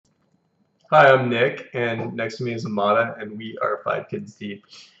Hi, I'm Nick, and next to me is Amada, and we are Five Kids Deep.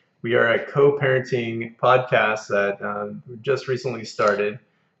 We are a co-parenting podcast that we just recently started,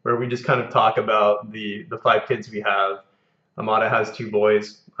 where we just kind of talk about the five kids we have. Amada has two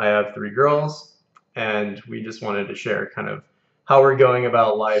boys, I have three girls, and we just wanted to share kind of how we're going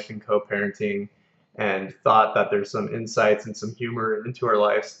about life and co-parenting, and thought that there's some insights and some humor into our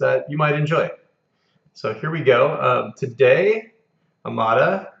lives that you might enjoy. So here we go. Today,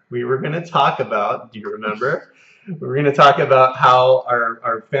 Amada, we were going to talk about, do you remember? We were going to talk about how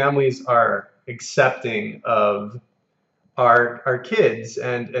our families are accepting of our kids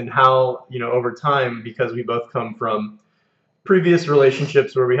and how, over time, because we both come from previous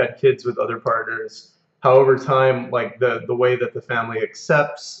relationships where we had kids with other partners, how over time, like the way that the family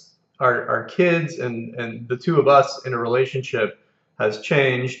accepts our kids and the two of us in a relationship has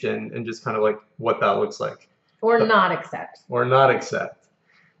changed and just kind of like what that looks like. Or not accept. Or not accept.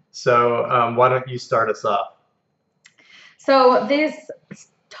 So why don't you start us off? So this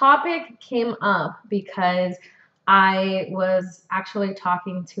topic came up because I was actually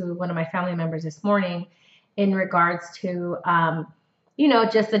talking to one of my family members this morning in regards to,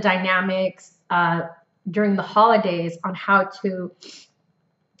 just the dynamics during the holidays on how to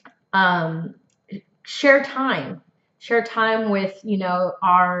share time with,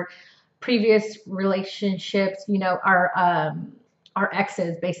 our previous relationships, our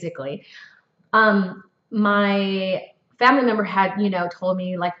exes, basically. My family member had, told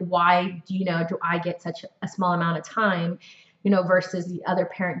me, like, why, do I get such a small amount of time, versus the other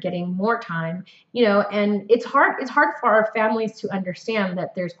parent getting more time, and it's hard for our families to understand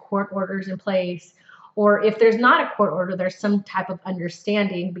that there's court orders in place, or if there's not a court order, there's some type of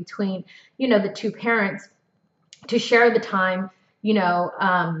understanding between, the two parents to share the time,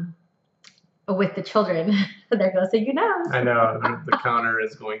 with the children. There goes I know the counter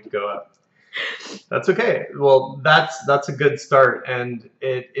is going to go up. That's okay. Well, that's a good start, and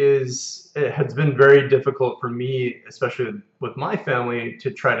it has been very difficult for me, especially with my family,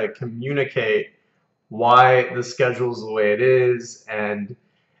 to try to communicate why the schedule's the way it is, and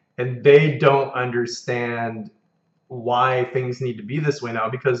they don't understand why things need to be this way now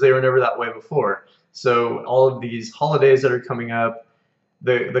because they were never that way before. So all of these holidays that are coming up,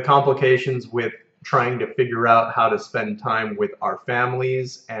 the complications with trying to figure out how to spend time with our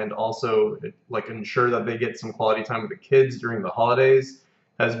families and also like ensure that they get some quality time with the kids during the holidays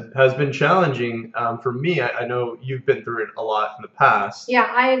has been challenging for me. I know you've been through it a lot in the past. Yeah,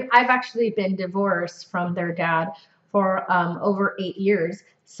 I've actually been divorced from their dad for over 8 years.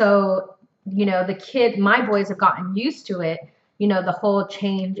 So, my boys have gotten used to it, the whole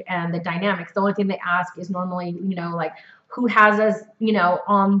change and the dynamics. The only thing they ask is normally, like, who has us,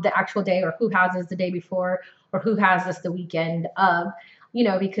 on the actual day, or who has us the day before, or who has us the weekend of,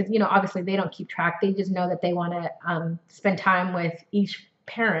 because, obviously they don't keep track. They just know that they want to spend time with each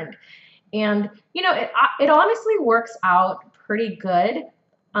parent. And, it honestly works out pretty good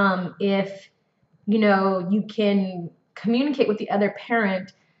if, you can communicate with the other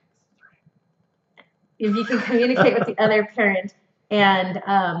parent. If you can communicate with the other parent and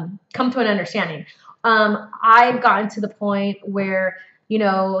come to an understanding. I've gotten to the point where,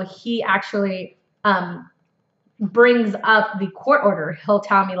 he actually brings up the court order. He'll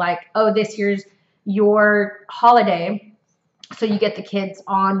tell me, like, oh, this year's your holiday, so you get the kids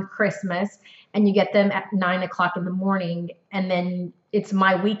on Christmas and you get them at 9 o'clock in the morning, and then it's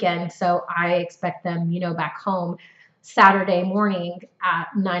my weekend, so I expect them, back home Saturday morning at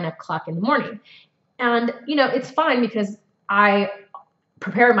 9 o'clock in the morning. And, it's fine because I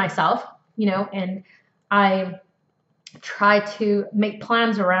prepare myself, and I try to make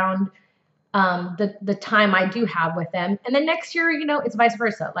plans around the time I do have with them. And then next year, it's vice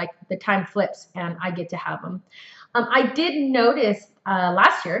versa. Like, the time flips and I get to have them. I did notice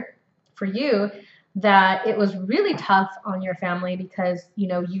last year for you that it was really tough on your family because,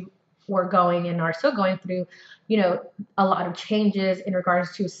 you were going and are still going through, a lot of changes in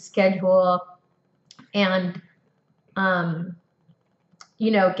regards to schedule and,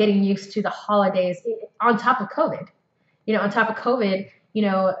 getting used to the holidays on top of COVID,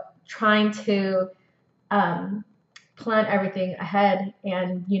 trying to plan everything ahead,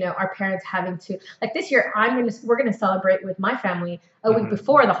 and our parents having to, like, this year we're gonna celebrate with my family a week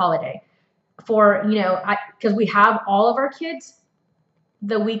before the holiday for because we have all of our kids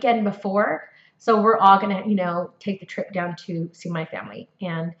the weekend before, so we're all gonna take the trip down to see my family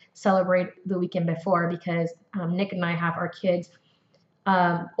and celebrate the weekend before because Nick and I have our kids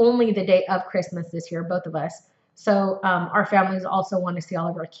only the day of Christmas this year, both of us. So our families also want to see all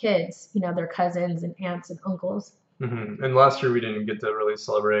of our kids, their cousins and aunts and uncles. And last year we didn't get to really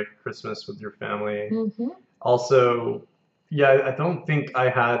celebrate Christmas with your family. Hmm. Also, yeah, I don't think I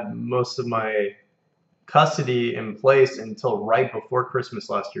had most of my custody in place until right before Christmas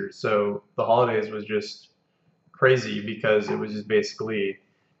last year. So the holidays was just crazy because it was just basically,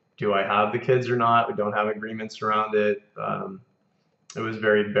 do I have the kids or not? We don't have agreements around it. It was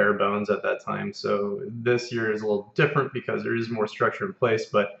very bare bones at that time. So this year is a little different because there is more structure in place,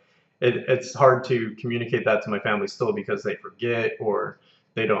 but it's hard to communicate that to my family still because they forget or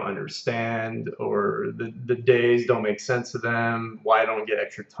they don't understand or the days don't make sense to them. Why I don't get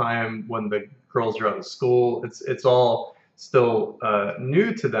extra time when the girls are out of school. It's all still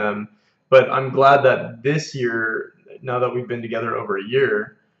new to them. But I'm glad that this year, now that we've been together over a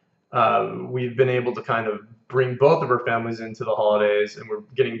year, we've been able to kind of bring both of our families into the holidays, and we're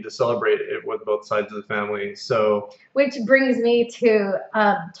getting to celebrate it with both sides of the family. So, Which brings me to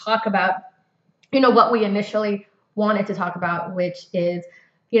talk about, what we initially wanted to talk about, which is,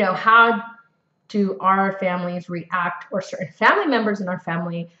 how do our families react, or certain family members in our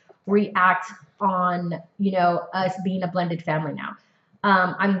family react on, us being a blended family now.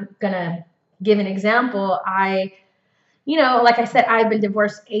 I'm gonna give an example. Like I said, I've been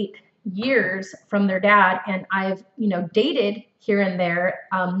divorced 8 years from their dad, and I've, dated here and there,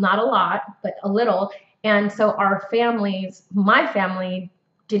 not a lot, but a little. And so my family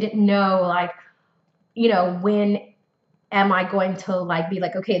didn't know, like, when am I going to like be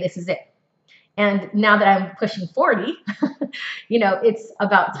like, okay, this is it. And now that I'm pushing 40, it's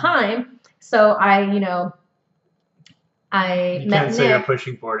about time. So I you met can't say you're Nick.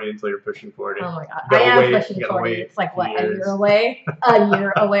 pushing 40 until you're pushing 40. Oh my God. You I gotta am wait, pushing you gotta 40. wait It's like, a what, few a year years. away? A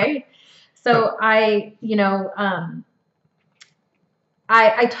year away. So I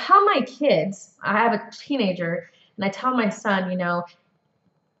tell my kids, I have a teenager, and I tell my son,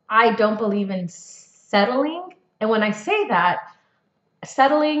 I don't believe in settling. And when I say that,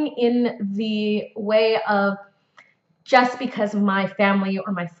 settling in the way of just because my family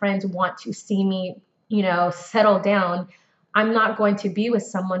or my friends want to see me, settle down, I'm not going to be with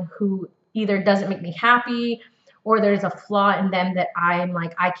someone who either doesn't make me happy or there's a flaw in them that I'm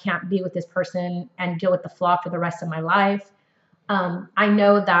like, I can't be with this person and deal with the flaw for the rest of my life. I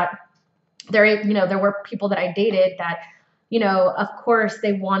know that there were people that I dated that, of course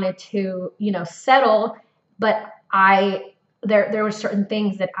they wanted to, settle, but there were certain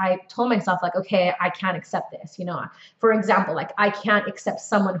things that I told myself, like, okay, I can't accept this. For example, like, I can't accept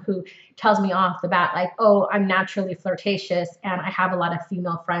someone who tells me off the bat, like, oh, I'm naturally flirtatious and I have a lot of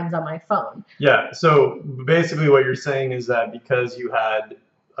female friends on my phone. Yeah, so basically what you're saying is that because you had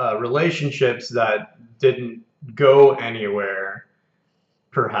relationships that didn't go anywhere,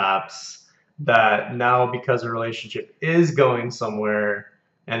 perhaps, that now because a relationship is going somewhere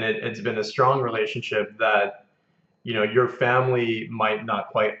and it's been a strong relationship, that your family might not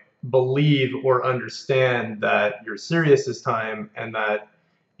quite believe or understand that you're serious this time, and that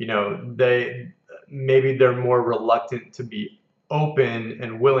they're more reluctant to be open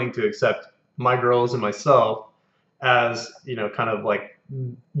and willing to accept my girls and myself as kind of like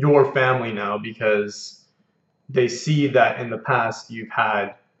your family now, because they see that in the past you've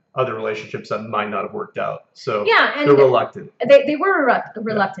had other relationships that might not have worked out. So Yeah, and they're reluctant. they were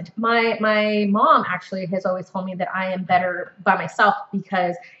reluctant. My mom actually has always told me that I am better by myself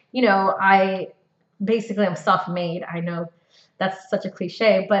because, I basically am self-made. I know that's such a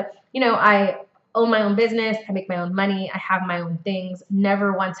cliche, but, I own my own business. I make my own money. I have my own things.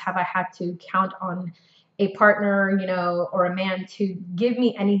 Never once have I had to count on a partner, or a man to give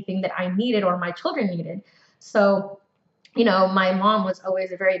me anything that I needed or my children needed. So, my mom was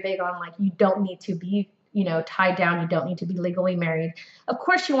always very big on, like, you don't need to be, tied down. You don't need to be legally married. Of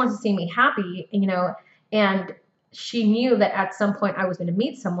course, she wants to see me happy, and she knew that at some point I was going to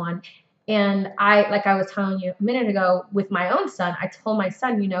meet someone. And like I was telling you a minute ago, with my own son, I told my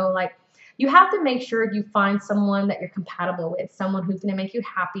son, like, you have to make sure you find someone that you're compatible with, someone who's going to make you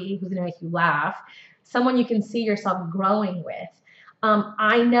happy, who's going to make you laugh, someone you can see yourself growing with.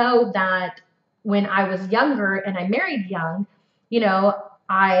 I know that when I was younger and I married young,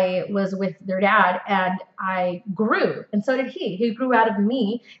 I was with their dad and I grew, and so did he. He grew out of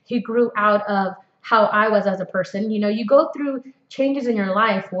me. He grew out of how I was as a person. You go through changes in your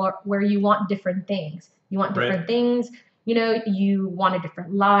life where you want different things. You want different Right. things. You want a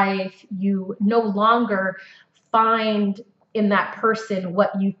different life. You no longer find in that person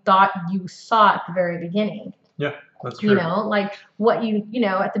what you thought you saw at the very beginning. Yeah, that's true. Like what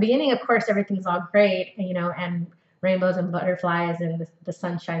at the beginning, of course, everything's all great, and rainbows and butterflies and the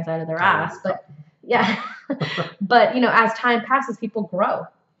sun shines out of their ass. But yeah, but as time passes, people grow,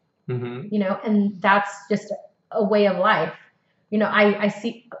 Mm-hmm. and that's just a way of life. I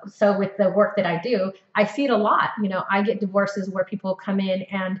see, so with the work that I do, I see it a lot. I get divorces where people come in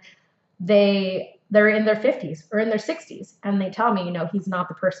and they're in their 50s or in their 60s, and they tell me, he's not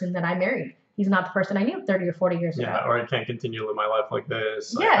the person that I married. He's not the person I knew 30 or 40 years ago. Yeah, or I can't continue to live my life like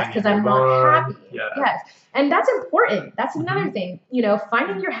this. Yes, because I'm not happy. Yeah. Yes. And that's important. That's another thing,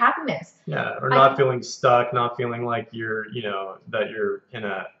 finding your happiness. Yeah, or not feeling stuck, not feeling like you're, that you're in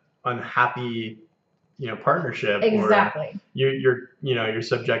a unhappy, partnership. Exactly. Or you're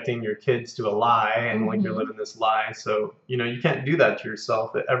subjecting your kids to a lie, and like you're living this lie. So, you can't do that to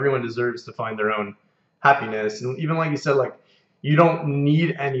yourself. Everyone deserves to find their own happiness. And even like you said, like, you don't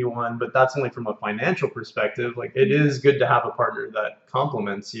need anyone, but that's only from a financial perspective. Like, it is good to have a partner that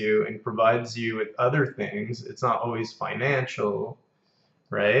complements you and provides you with other things. It's not always financial,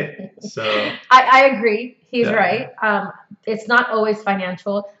 right? So I agree. He's right. It's not always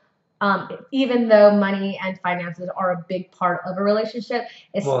financial. Even though money and finances are a big part of a relationship,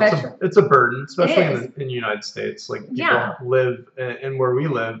 especially it's a burden, especially in the United States. Like, people live, and where we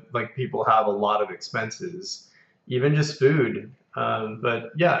live, like, people have a lot of expenses, even just food.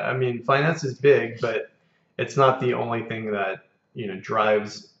 But yeah, I mean, finance is big, but it's not the only thing that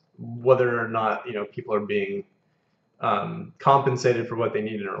drives whether or not people are being compensated for what they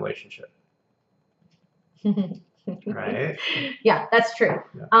need in a relationship. Right? Yeah, that's true.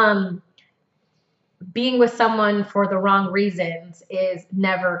 Yeah. Being with someone for the wrong reasons is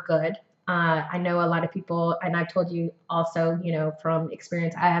never good. I know a lot of people, and I've told you also, from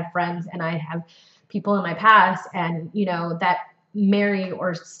experience, I have friends and I have people in my past, and that marry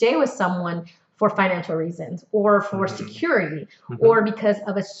or stay with someone for financial reasons or for security or because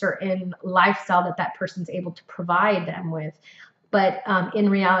of a certain lifestyle that person's able to provide them with. But in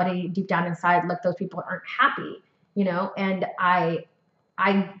reality, deep down inside, look, those people aren't happy. And I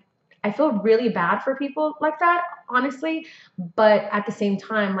feel really bad for people like that, honestly. But at the same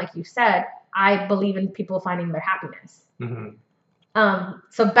time, like you said, I believe in people finding their happiness.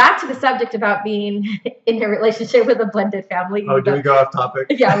 So back to the subject about being in a relationship with a blended family. Oh, do we go off topic?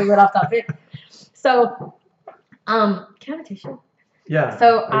 Yeah, we went off topic. So, can I have a tissue? Yeah.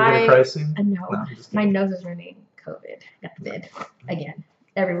 So I know my nose is running COVID. Got the vid again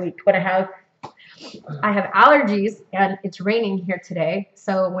every week. What I have allergies, and it's raining here today.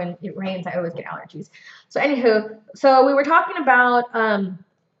 So when it rains, I always get allergies. So anywho, so we were talking about,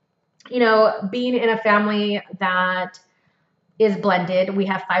 being in a family that is blended. We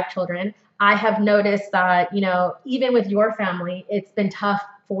have 5 children. I have noticed that, even with your family, it's been tough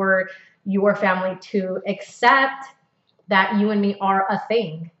for your family to accept that you and me are a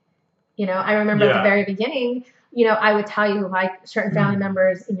thing. I remember at the very beginning, I would tell you, like, certain family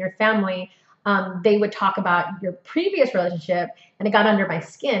members in your family, they would talk about your previous relationship, and it got under my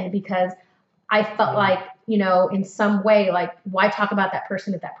skin because I felt like, in some way, like, why talk about that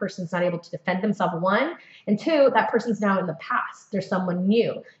person if that person's not able to defend themselves, 1, and 2, that person's now in the past. There's someone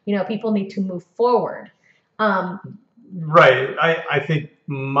new. People need to move forward. Right. I think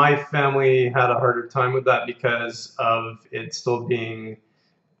my family had a harder time with that because of it still being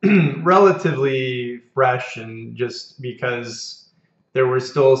relatively fresh, and just because there were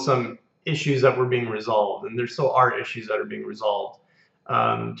still some issues that were being resolved, and there still are issues that are being resolved,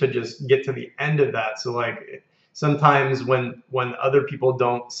 to just get to the end of that. So, like, sometimes when other people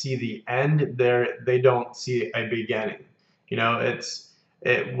don't see the end, they don't see a beginning.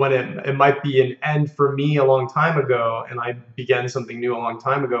 It might be an end for me a long time ago, and I began something new a long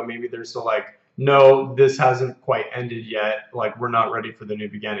time ago. Maybe they're still like, no, this hasn't quite ended yet. Like, we're not ready for the new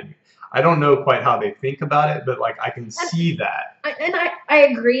beginning. I don't know quite how they think about it, but like, I can see that. And I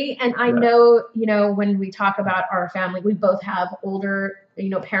agree. And I know, when we talk about our family, we both have older,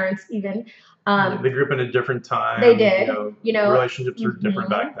 parents even. They grew up in a different time. They did. Relationships were different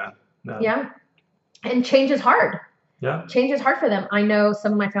back then. Yeah. And change is hard. Yeah. Change is hard for them. I know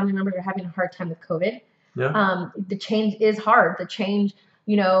some of my family members are having a hard time with COVID. Yeah. The change is hard. The change,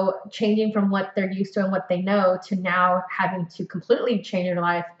 changing from what they're used to and what they know to now having to completely change their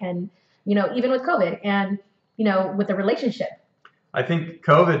life, and, even with COVID and, with the relationship. I think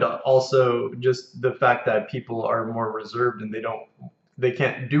COVID also, just the fact that people are more reserved and they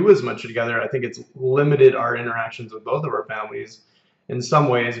can't do as much together. I think it's limited our interactions with both of our families in some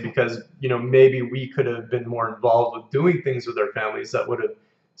ways, because maybe we could have been more involved with doing things with our families that would have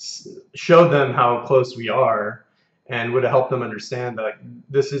showed them how close we are, and would have helped them understand that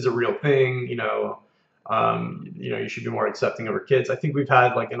this is a real thing. You should be more accepting of our kids. I think we've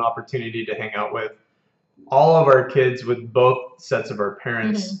had like an opportunity to hang out with all of our kids with both sets of our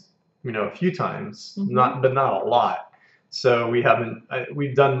parents, a few times, but not a lot. So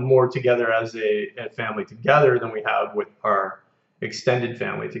we've done more together as a family together than we have with our extended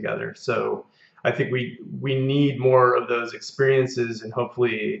family together. So I think we need more of those experiences, and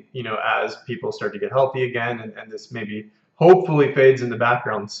hopefully, as people start to get healthy again, and this maybe hopefully fades in the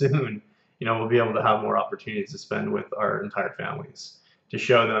background soon, we'll be able to have more opportunities to spend with our entire families to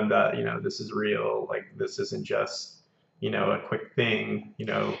show them that, this is real, like this isn't just, a quick thing,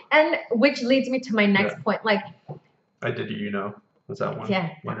 And which leads me to my next Yeah. point. Like, I did, was that one? yeah,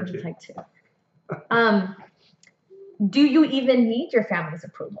 One or that was two? like two. Do you even need your family's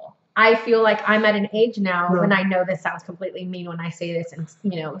approval? I feel like I'm at an age now, No. and I know this sounds completely mean when I say this and,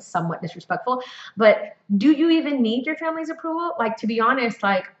 somewhat disrespectful, but do you even need your family's approval? Like, to be honest,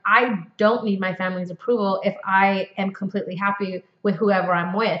 like, I don't need my family's approval if I am completely happy with whoever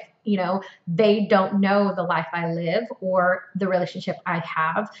I'm with. They don't know the life I live or the relationship I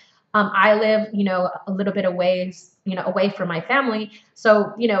have. I live, a little bit away from my family.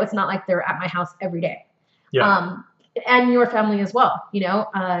 So, it's not like they're at my house every day. Yeah. And your family as well.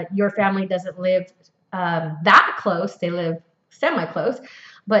 Your family doesn't live that close. They live semi-close,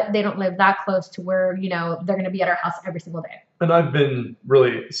 but they don't live that close to where, they're going to be at our house every single day. And I've been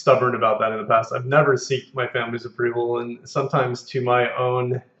really stubborn about that in the past. I've never sought my family's approval, and sometimes to my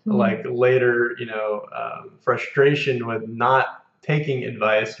own like later, frustration with not taking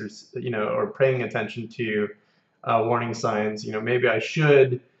advice or paying attention to warning signs. Maybe I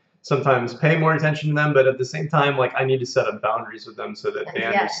should sometimes pay more attention to them, but at the same time, like I need to set up boundaries with them so that they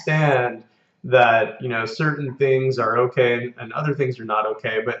Yes. understand that certain things are okay and other things are not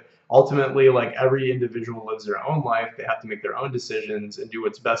okay. But ultimately, like every individual lives their own life, they have to make their own decisions and do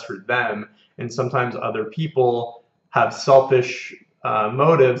what's best for them. And sometimes other people have selfish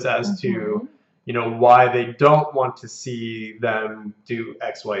motives as to why they don't want to see them do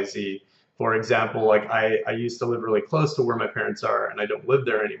XYZ. For example, like I used to live really close to where my parents are, and I don't live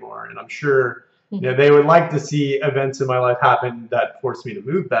there anymore. And I'm sure they would like to see events in my life happen that force me to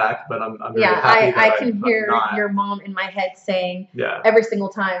move back. But I'm very happy that I can I'm hear not. your mom in my head saying Yeah. every single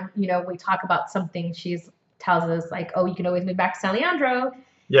time we talk about something, she tells us like, "Oh, you can always move back to San Leandro."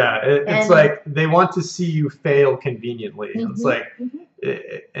 Yeah, it's like they want to see you fail conveniently. It's like,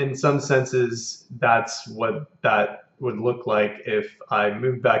 in some senses, that's what that would look like if I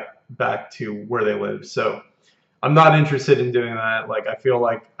moved back to where they live. So I'm not interested in doing that. Like I feel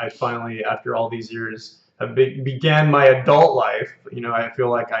like I finally, after all these years, have began my adult life. I feel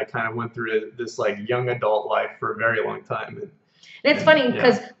like I kind of went through this like young adult life for a very long time. And it's funny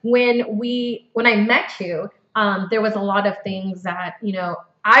because when I met you, there was a lot of things that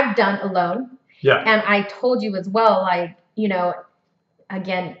I've done alone. Yeah. And I told you as well, like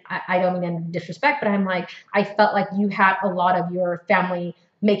again, I don't mean any disrespect, but I'm like, I felt like you had a lot of your family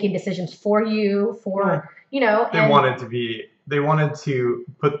making decisions for you, They wanted to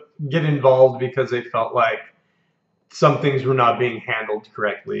get involved because they felt like some things were not being handled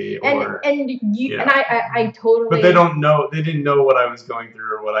correctly, or and I totally. But they didn't know what I was going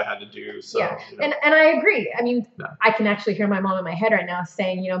through or what I had to do. So and I agree. I mean, I can actually hear my mom in my head right now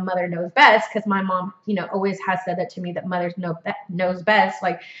saying, mother knows best, because my mom, always has said that to me, that mothers knows best.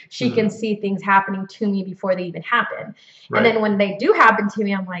 Like she can see things happening to me before they even happen. Right. And then when they do happen to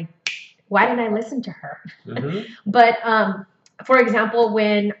me, I'm like, why didn't I listen to her? But for example,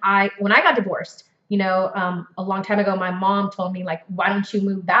 when I got divorced, a long time ago, my mom told me, like, why don't you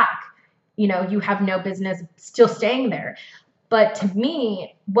move back? You have no business still staying there. But to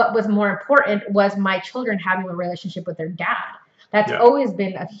me, what was more important was my children having a relationship with their dad. That's always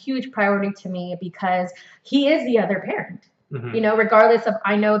been a huge priority to me, because he is the other parent. Regardless of,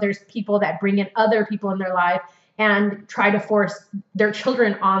 I know there's people that bring in other people in their life and try to force their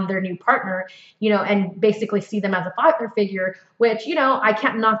children on their new partner, and basically see them as a father figure, which, I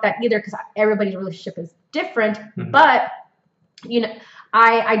can't knock that either, because everybody's relationship is different. But,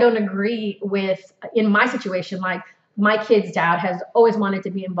 I don't agree with, in my situation, like my kid's dad has always wanted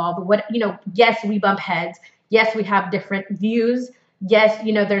to be involved. Yes, we bump heads. Yes, we have different views. Yes,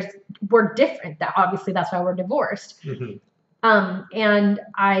 we're different. That's why we're divorced. And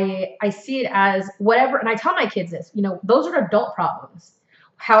I see it as whatever, and I tell my kids this, those are adult problems.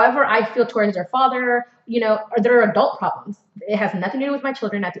 However I feel towards their father, they're adult problems. It has nothing to do with my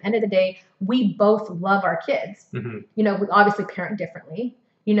children. At the end of the day, we both love our kids. We obviously parent differently.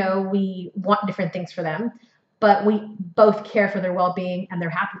 We want different things for them, but we both care for their well-being and their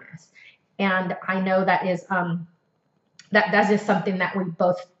happiness. And I know that is, that's just something that we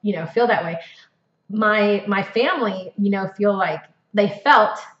both, feel that way. My family, feel like they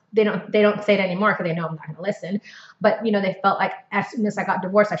don't say it anymore because they know I'm not going to listen. But, they felt like as soon as I got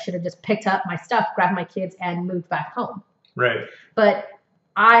divorced, I should have just picked up my stuff, grabbed my kids, and moved back home. Right. But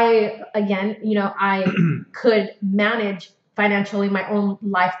I, again, I could manage financially my own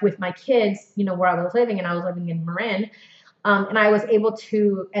life with my kids, where I was living, and I was living in Marin, and I was able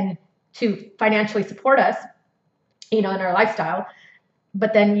to financially support us, in our lifestyle.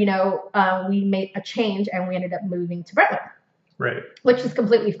 But then, we made a change and we ended up moving to Brentwood, Right. which is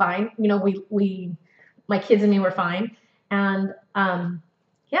completely fine. My kids and me were fine. And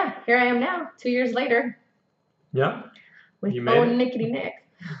yeah, here I am now, 2 years later. Yeah. With old Nickety Nick.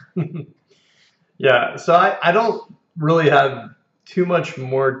 Yeah. So I don't really have too much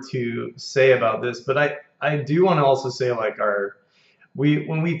more to say about this, but I do want to also say, like,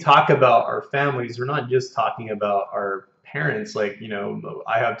 when we talk about our families, we're not just talking about our parents. Like,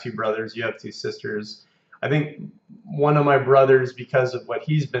 I have 2 brothers, you have 2 sisters. I think one of my brothers, because of what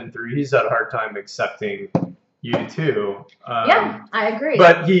he's been through, he's had a hard time accepting you too. Yeah, I agree.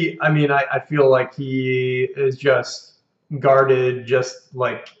 But I feel like he is just guarded, just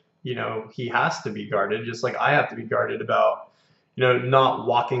like, he has to be guarded, just like I have to be guarded about, not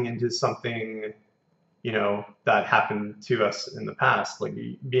walking into something, that happened to us in the past, like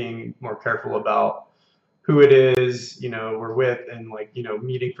being more careful about who it is, we're with, and, like,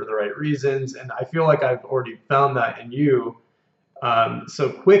 meeting for the right reasons. And I feel like I've already found that in you so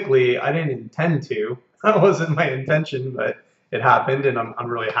quickly. I didn't intend to. That wasn't my intention, but it happened, and I'm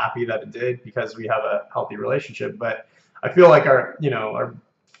really happy that it did, because we have a healthy relationship. But I feel like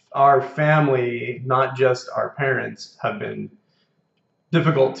our family, not just our parents, have been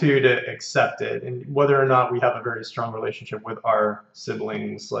difficult too to accept it, and whether or not we have a very strong relationship with our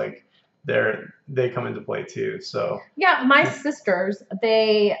siblings, like, they come into play too. So yeah, my sisters,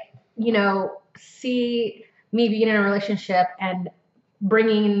 they see me being in a relationship and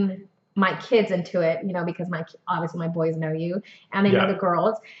bringing my kids into it, because obviously my boys know you and they know the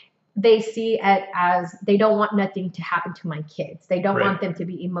girls. They see it as they don't want nothing to happen to my kids. They don't want them to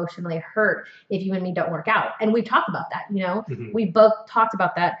be emotionally hurt if you and me don't work out. And we talk about that, we both talked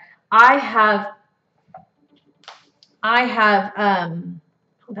about that. I have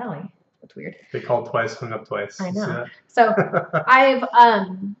oh golly, that's weird. They called twice, hung up twice. I know. Yeah. So I've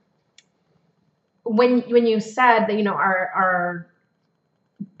when you said that, our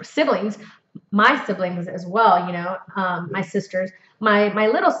siblings, my siblings as well, my sisters, my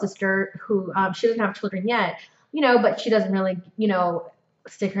little sister, who she doesn't have children yet, but she doesn't really,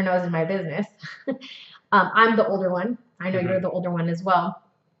 stick her nose in my business. I'm the older one. I know you're the older one as well.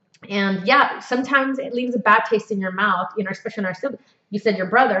 And yeah, sometimes it leaves a bad taste in your mouth, especially in our siblings. You said your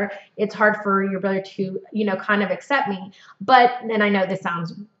brother, it's hard for your brother to, kind of accept me. But, and I know this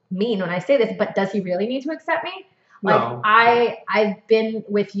sounds mean when I say this, but does he really need to accept me? Like, no. I've been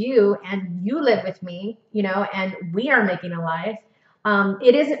with you and you live with me, and we are making a life.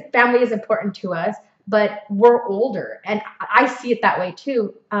 Family is important to us, but we're older, and I see it that way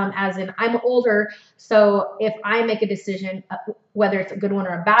too. As in, I'm older, so if I make a decision, whether it's a good one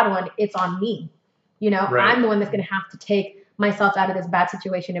or a bad one, it's on me. Right. I'm the one that's going to have to take myself out of this bad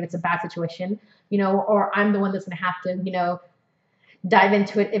situation if it's a bad situation, or I'm the one that's going to have to, dive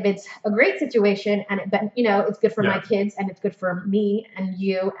into it if it's a great situation, and it's good for my kids, and it's good for me and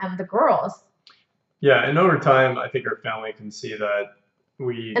you and the girls. Yeah, and over time, I think our family can see that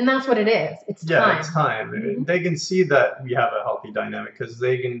and that's what it is. It's time. Yeah, it's time. Mm-hmm. They can see that we have a healthy dynamic, because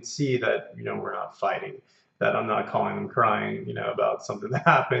they can see that, we're not fighting, that I'm not calling them crying, about something that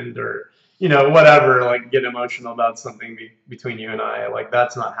happened, or, whatever, like, get emotional about something between you and I. Like,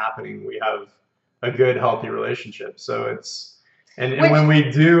 that's not happening. We have a good, healthy relationship. So it's, and when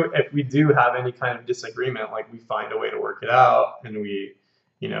if we do have any kind of disagreement, like, we find a way to work it out, and we,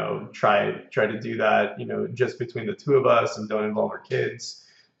 try to do that, just between the two of us, and don't involve our kids.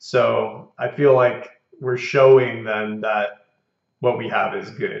 So I feel like we're showing them that what we have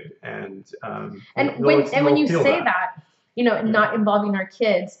is good. And when you say that, not involving our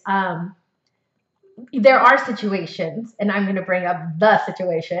kids, there are situations, and I'm going to bring up the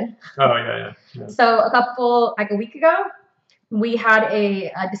situation. Oh, yeah. So a week ago, we had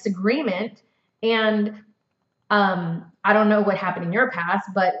a disagreement, and I don't know what happened in your past,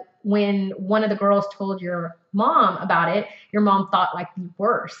 but when one of the girls told your mom about it, your mom thought, like, the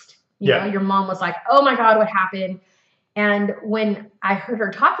worst. You know, your mom was like, "Oh my God, what happened?" And when I heard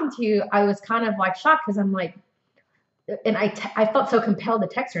her talking to you, I was kind of like shocked, because I'm like, and I felt so compelled to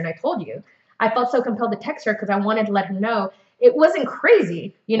text her, and I told you, I felt so compelled to text her because I wanted to let her know it wasn't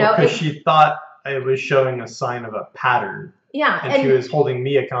crazy, because she thought I was showing a sign of a pattern. Yeah, and she was holding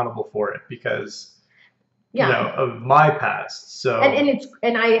me accountable for it because, of my past. So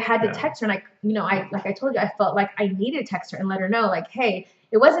and I had to text her, and I like I told you, I felt like I needed to text her and let her know, like, hey,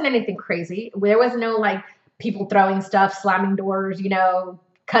 it wasn't anything crazy. There was no, like, people throwing stuff, slamming doors,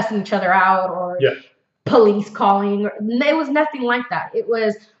 cussing each other out, or Yeah. police calling. It was nothing like that. It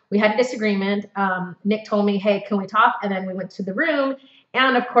was, we had a disagreement. Nick told me, hey, can we talk? And then we went to the room.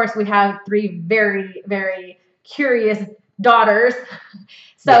 And of course, we have 3 very, very curious daughters.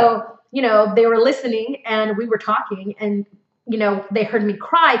 So, they were listening and we were talking, and, they heard me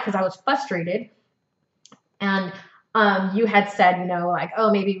cry because I was frustrated. And you had said, like,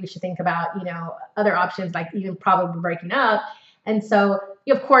 oh, maybe we should think about, other options, like even probably breaking up. And so,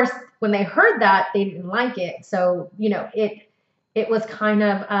 of course, when they heard that, they didn't like it. So, it was kind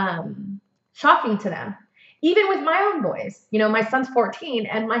of shocking to them. Even with my own boys, my son's 14,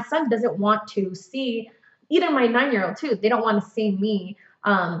 and my son doesn't want to see, even my 9-year-old too, they don't want to see me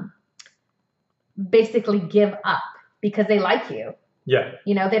basically give up because they like you. Yeah.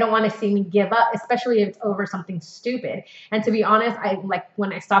 They don't want to see me give up, especially if it's over something stupid. And to be honest,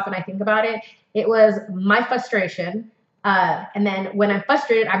 when I stop and I think about it, it was my frustration. And then when I'm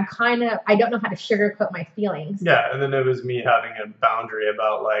frustrated, I don't know how to sugarcoat my feelings. Yeah. And then it was me having a boundary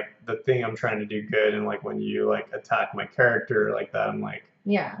about like the thing I'm trying to do good. And like when you like attack my character like that, I'm like,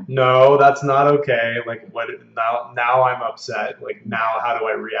 yeah, no, that's not okay. Like what now I'm upset. Like now how do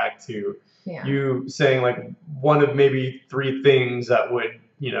I react to you saying like one of maybe 3 things that would,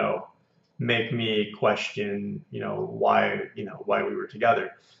 make me question, why we were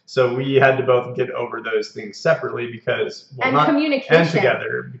together. So we had to both get over those things separately because communication and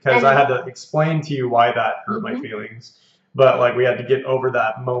together, because I had to explain to you why that hurt my feelings. But like we had to get over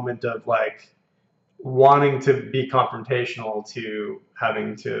that moment of like wanting to be confrontational to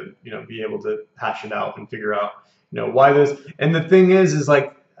having to, be able to hash it out and figure out, why this. And the thing is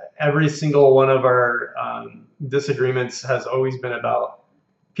like every single one of our disagreements has always been about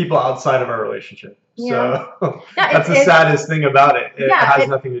people outside of our relationship. Yeah. So that's the saddest thing about it. It has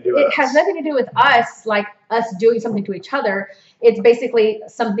nothing to do with us. It has nothing to do with us, like us doing something to each other. It's basically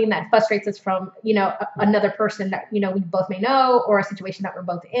something that frustrates us from, another person that, we both may know, or a situation that we're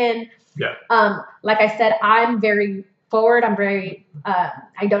both in. Yeah. Like I said, I'm very forward. I'm very,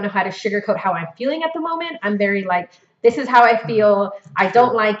 I don't know how to sugarcoat how I'm feeling at the moment. I'm very like, this is how I feel. I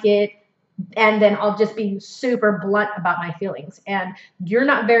don't like it. And then I'll just be super blunt about my feelings. And you're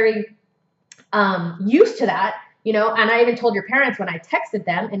not very used to that, and I even told your parents when I texted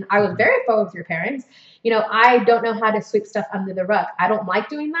them, and I was very forward with your parents, I don't know how to sweep stuff under the rug. I don't like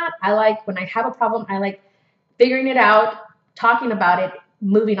doing that. I like when I have a problem, I like figuring it out, talking about it,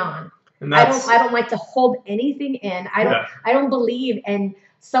 moving on. And I don't like to hold anything in. I don't believe in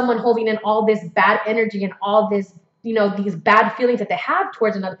someone holding in all this bad energy and all this, these bad feelings that they have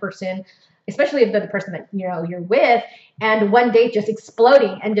towards another person, especially if they're the person that, you're with, and one day just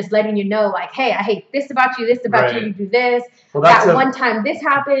exploding and just letting you know, like, hey, I hate this about you, you do this. Well, that one time this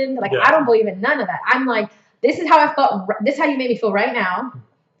happened. Like, I don't believe in none of that. I'm like, this is how I felt. This is how you made me feel right now.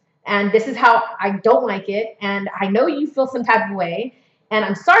 And this is how I don't like it. And I know you feel some type of way. And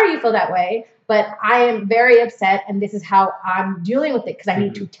I'm sorry you feel that way. But I am very upset. And this is how I'm dealing with it because I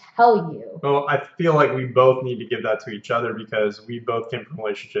need to tell you. Well, I feel like we both need to give that to each other because we both came from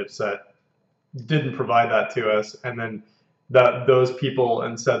relationships that didn't provide that to us, and then those people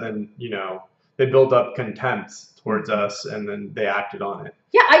instead then they built up contempt towards us, and then they acted on it.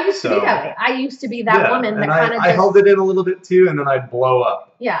 Yeah, I used to be that way. I used to be that woman that kind of I held it in a little bit too, and then I'd blow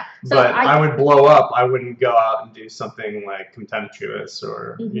up. Yeah, so but I would blow up. I wouldn't go out and do something like contemptuous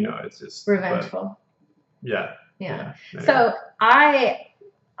or it's just revengeful. Yeah. Anyway. So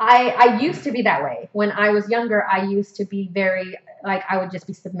I used to be that way. When I was younger, I used to be very, like, I would just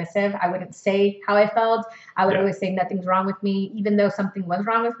be submissive. I wouldn't say how I felt. I would always say nothing's wrong with me, even though something was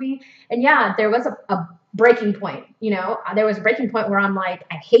wrong with me. And yeah, there was a breaking point, there was a breaking point where I'm like,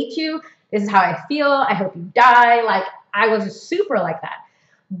 I hate you. This is how I feel. I hope you die. Like, I was super like that.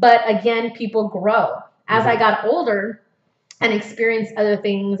 But again, people grow. As I got older and experienced other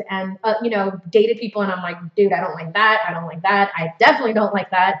things and, dated people, and I'm like, dude, I don't like that. I don't like that. I definitely don't like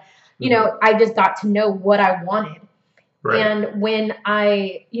that. I just got to know what I wanted. Right. And when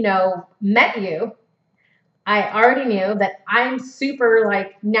I, met you, I already knew that I'm super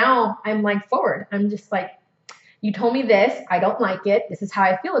like, now I'm like forward. I'm just like, you told me this, I don't like it. This is how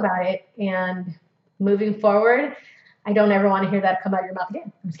I feel about it. And moving forward, I don't ever want to hear that come out of your mouth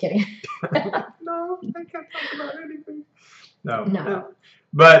again. I'm just kidding. No, I can't talk about anything. No.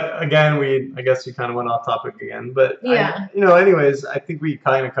 But again, I guess we kind of went off topic again. But yeah, anyways, I think we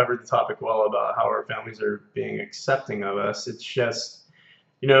kind of covered the topic well about how our families are being accepting of us. It's just,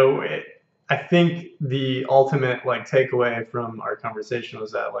 I think the ultimate like takeaway from our conversation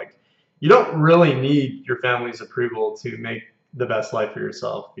was that like you don't really need your family's approval to make the best life for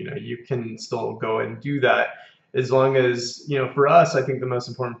yourself. You know, you can still go and do that as long as, you know, for us, I think the most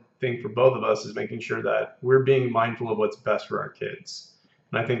important thing for both of us is making sure that we're being mindful of what's best for our kids.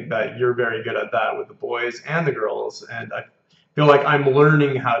 And I think that you're very good at that with the boys and the girls. And I feel like I'm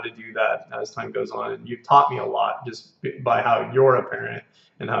learning how to do that as time goes on. And you've taught me a lot just by how you're a parent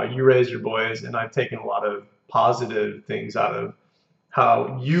and how you raise your boys. And I've taken a lot of positive things out of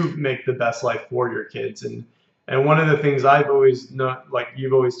how you make the best life for your kids. And one of the things I've always not like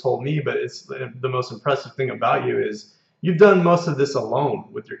you've always told me, but it's the most impressive thing about you is you've done most of this alone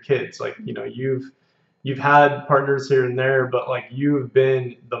with your kids. Like, you know, you've had partners here and there, but like you've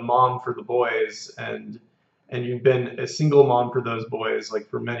been the mom for the boys, and you've been a single mom for those boys like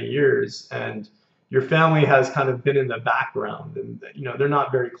for many years, and your family has kind of been in the background, and you know they're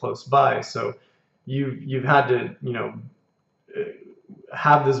not very close by, so you've had to, you know,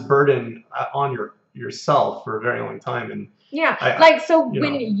 have this burden on yourself for a very long time. And Yeah, I, like so you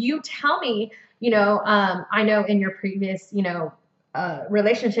when know, you tell me, you know, I know in your previous, you know,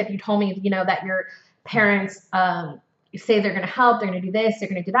 relationship, you told me, you know, that your parents say they're going to help, they're going to do this, they're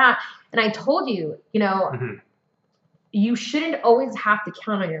going to do that, and I told you, you know, mhm, you shouldn't always have to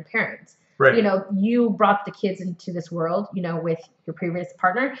count on your parents. right, You know, you brought the kids into this world, you know, with your previous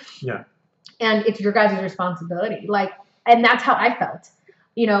partner, yeah, and it's your guys' responsibility. Like, and that's how I felt.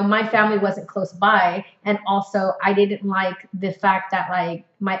 You know, my family wasn't close by, and also I didn't like the fact that like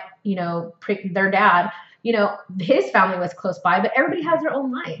my, you know, their dad, you know, his family was close by, but everybody has their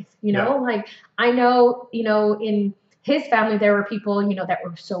own life. You yeah, know, like I know, you know, in his family there were people, you know, that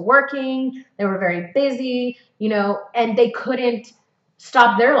were still working, they were very busy, you know, and they couldn't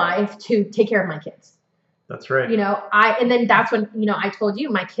stop their life to take care of my kids. that's right, You know, and then that's when, you know, I told you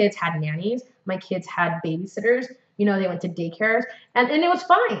my kids had nannies, my kids had babysitters, you know, they went to daycares, and it was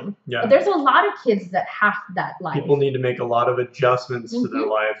fine. yeah. There's a lot of kids that have that life. People need to make a lot of adjustments to their Hmm.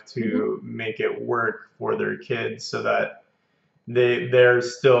 life Hmm. to make it work for their kids so that they're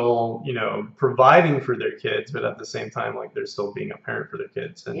still, you know, providing for their kids, but at the same time like they're still being a parent for their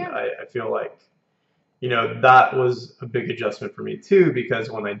kids. And Yeah. I feel like, you know, that was a big adjustment for me too, because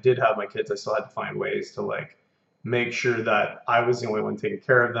when I did have my kids I still had to find ways to like make sure that I was the only one taking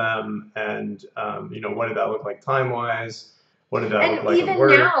care of them. And you know, what did that look like time wise, what did that look And like at even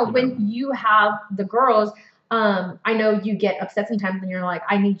work, now, you know. when you have the girls, I know you get upset sometimes, and you're like,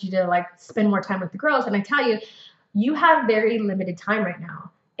 I need you to like spend more time with the girls. And I tell you, you have very limited time right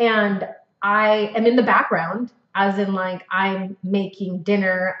now. And I am in the background, as in like I'm making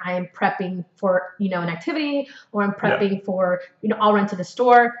dinner, I'm prepping for, you know, an activity, or I'm Yeah, prepping for, you know, I'll run to the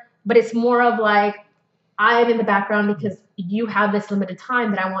store. But it's more of like I'm in the background because you have this limited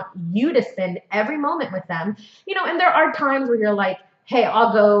time that I want you to spend every moment with them. You know, and there are times where you're like, hey,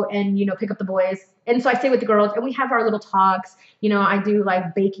 I'll go and, you know, pick up the boys. And so I stay with the girls and we have our little talks. You know, I do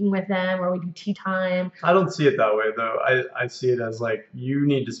like baking with them, or we do tea time. I don't see it that way though. I see it as like you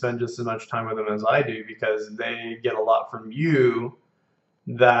need to spend just as much time with them as I do because they get a lot from you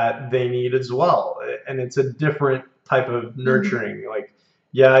that they need as well. And it's a different type of Mm-hmm. nurturing. Like,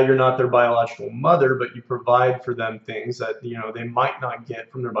 yeah, you're not their biological mother, but you provide for them things that, you know, they might not get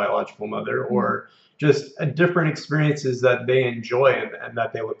from their biological mother, Mm-hmm. or just different experiences that they enjoy and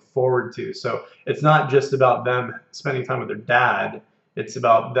that they look forward to. So it's not just about them spending time with their dad. It's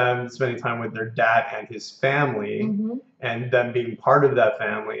about them spending time with their dad and his family Mm-hmm. and them being part of that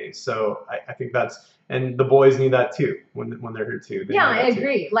family. So I think that's, and the boys need that too when they're here too. They Yeah, need I that too.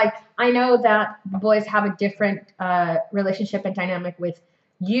 agree. Like I know that the boys have a different relationship and dynamic with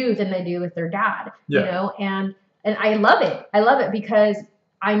you than they do with their dad. You Yeah. know, and I love it. I love it because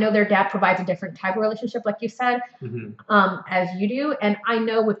I know their dad provides a different type of relationship, like you said, Hmm. as you do, and I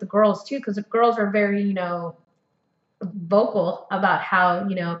know with the girls too, because the girls are very, you know, vocal about how,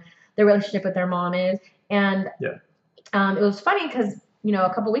 you know, their relationship with their mom is. And Yeah. it was funny because, you know,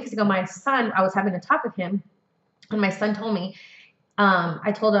 a couple weeks ago, my son, I was having a talk with him, and my son told me,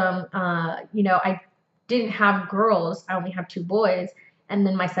 I told him, you know, I didn't have girls, I only have two boys. And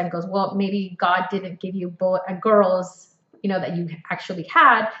then my son goes, well, maybe God didn't give you girls, you know, that you actually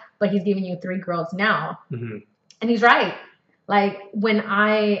had, but he's giving you three girls now. Hmm. And he's right. Like when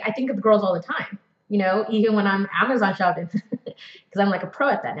I think of the girls all the time, you know, even when I'm Amazon shopping, because I'm like a pro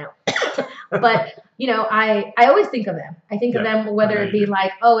at that now. But you know, I always think of them. I think of Yeah. them I whether know it you be do.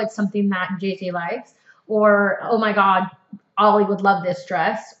 like, oh, it's something that JJ likes, or oh my God, Ollie would love this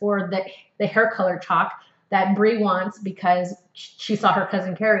dress, or the hair color chalk that Brie wants because she saw her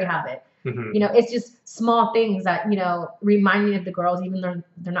cousin Carrie have it. Hmm. You know, it's just small things that, you know, remind me of the girls, even though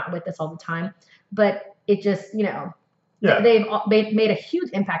they're not with us all the time. But it just, you know, Yeah. they've made a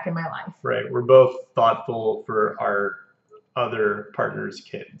huge impact in my life. Right. We're both thoughtful for our other partners'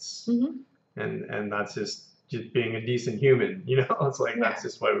 kids, Mhm. and that's just being a decent human, you know. It's like Yeah. that's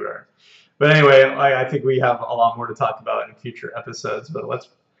just what we are. But anyway, I think we have a lot more to talk about in future episodes. But let's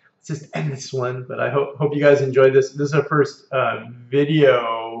just end this one. But I hope you guys enjoyed this. This is our first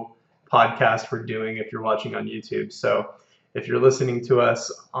video podcast we're doing. If you're watching on YouTube, so if you're listening to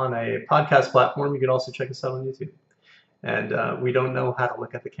us on a podcast platform, you can also check us out on YouTube. And we don't know how to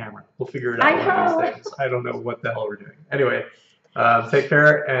look at the camera. We'll figure it out one of these days. I don't know what the hell we're doing. Anyway, take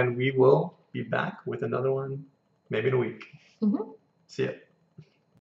care, and we will be back with another one maybe in a week. Mhm. See ya.